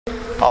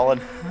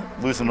Alan,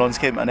 losing runs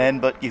came to an end,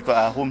 but you've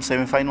got a home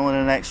semi-final in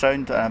the next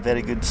round and a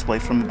very good display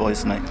from the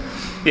boys tonight.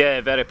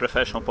 Yeah, very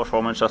professional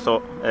performance I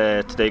thought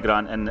today,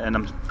 Grant, and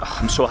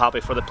I'm so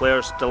happy for the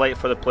players, delighted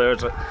for the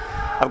players.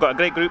 I've got a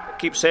great group,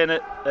 keep saying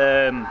it,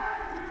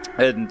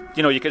 and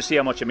you know, you can see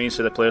how much it means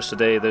to the players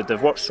today.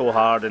 They've worked so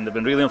hard and they've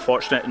been really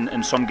unfortunate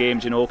in some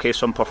games. You know, okay,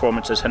 some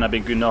performances haven't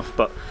been good enough,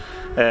 but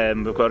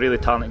we've got a really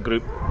talented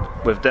group.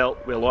 We've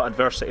dealt with a lot of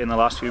adversity in the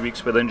last few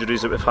weeks with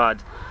injuries that we've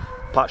had.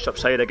 Patched up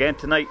side again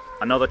tonight,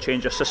 another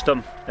change of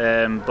system,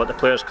 but the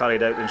players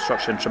carried out the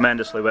instruction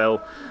tremendously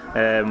well,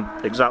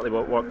 exactly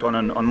what worked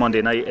on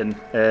Monday night,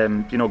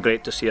 and you know,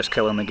 great to see us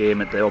killing the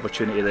game at the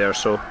opportunity there.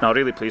 So no,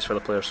 really pleased for the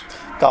players.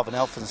 Gavin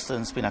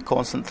Elphinston's been a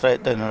constant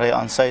threat down the right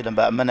hand side, and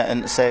about a minute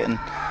into second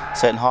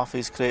half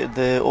he's created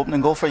the opening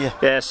goal for you.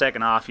 Yeah,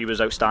 second half he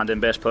was outstanding,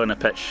 best player on the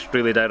pitch,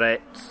 really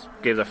direct,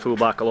 gave the full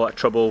back a lot of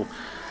trouble,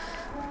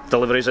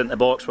 deliveries into the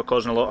box were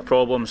causing a lot of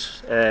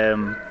problems.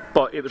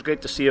 But it was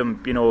great to see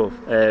him, you know,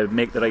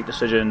 make the right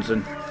decisions,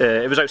 and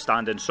it was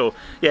outstanding. So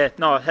yeah,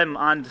 no, him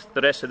and the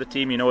rest of the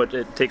team, you know,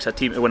 it takes a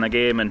team to win a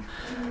game, and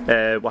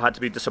we had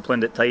to be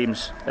disciplined at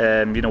times.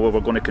 You know, we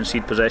were going to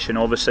concede possession,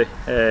 obviously,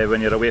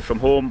 when you're away from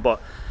home, but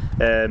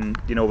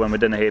you know, when we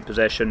didn't have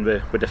possession,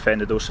 we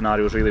defended those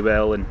scenarios really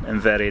well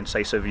and very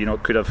incisive. You know,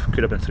 it could have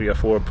been 3 or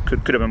 4,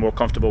 could have been more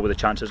comfortable with the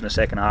chances in the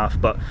second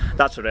half, but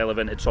that's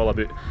irrelevant. It's all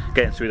about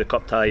getting through the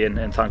cup tie,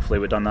 and thankfully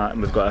we've done that,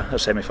 and we've got a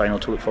semi-final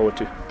to look forward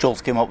to.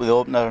 Joel's came up with the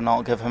opener, and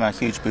that'll give him a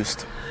huge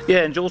boost.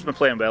 Yeah, and Joel's been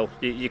playing well.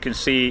 You can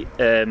see,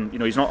 you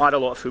know, he's not had a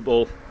lot of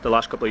football the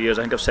last couple of years.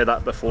 I think I've said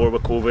that before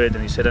with COVID,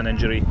 and he's had an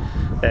injury.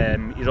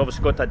 He's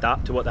obviously got to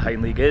adapt to what the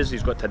Highland League is.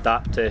 He's got to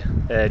adapt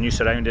to new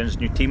surroundings,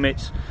 new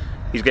teammates.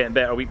 He's getting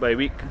better week by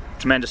week.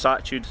 Tremendous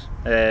attitude,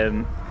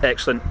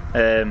 excellent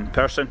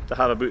person to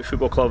have about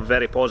football club,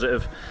 very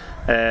positive.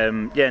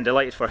 Yeah, and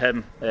delighted for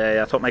him.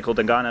 I thought Michael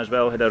Dingana as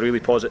well had a really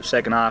positive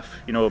second half.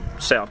 You know,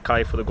 set up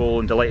Kai for the goal,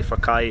 and delighted for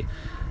Kai,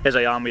 as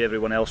I am with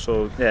everyone else.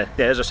 So yeah,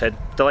 as I said,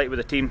 delighted with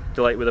the team,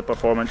 delighted with the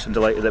performance, and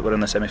delighted that we're in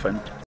the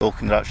semi-final. Well,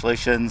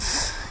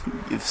 congratulations,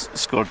 you've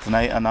scored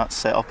tonight, and that's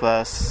set up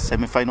a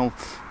semi-final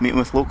meeting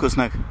with Locos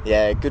now.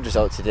 Yeah, good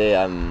result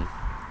today. I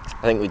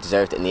think we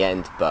deserved it in the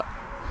end, but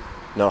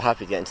no,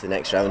 happy to get into the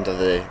next round of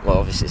the, well,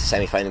 obviously it's a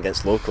semi-final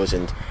against Locos,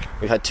 and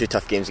we've had 2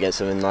 tough games against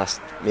them in the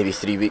last maybe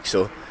 3 weeks,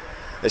 so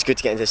it's good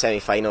to get into the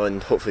semi-final,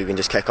 and hopefully we can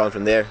just kick on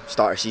from there,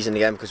 start our season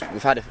again, because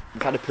we've had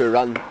a poor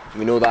run,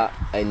 we know that,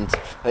 and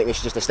I think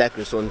it's just a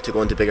stepping stone to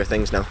go into bigger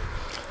things now.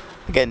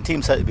 Again,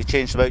 teams had to be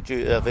changed about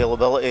due to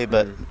availability,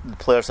 but the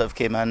players that have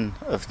came in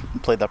have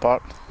played their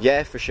part.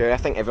 Yeah, for sure. I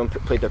think everyone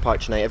played their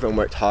part tonight. Everyone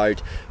worked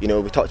hard. You know,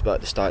 we talked about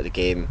at the start of the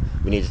game,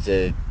 we needed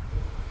to,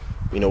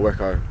 you know,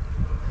 work our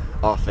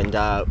off, and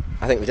I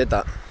think we did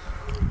that.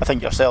 I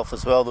think yourself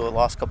as well, though, the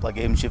last couple of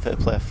games you've had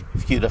to play a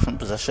few different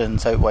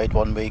positions, out wide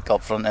one week,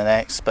 up front the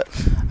next, but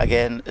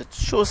again, it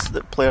shows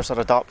that players are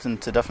adapting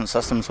to different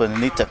systems when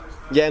they need to.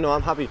 Yeah, no,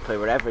 I'm happy to play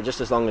wherever,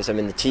 just as long as I'm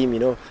in the team, you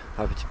know,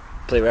 happy to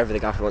play wherever the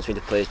gaffer wants me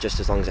to play, just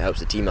as long as it helps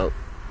the team out.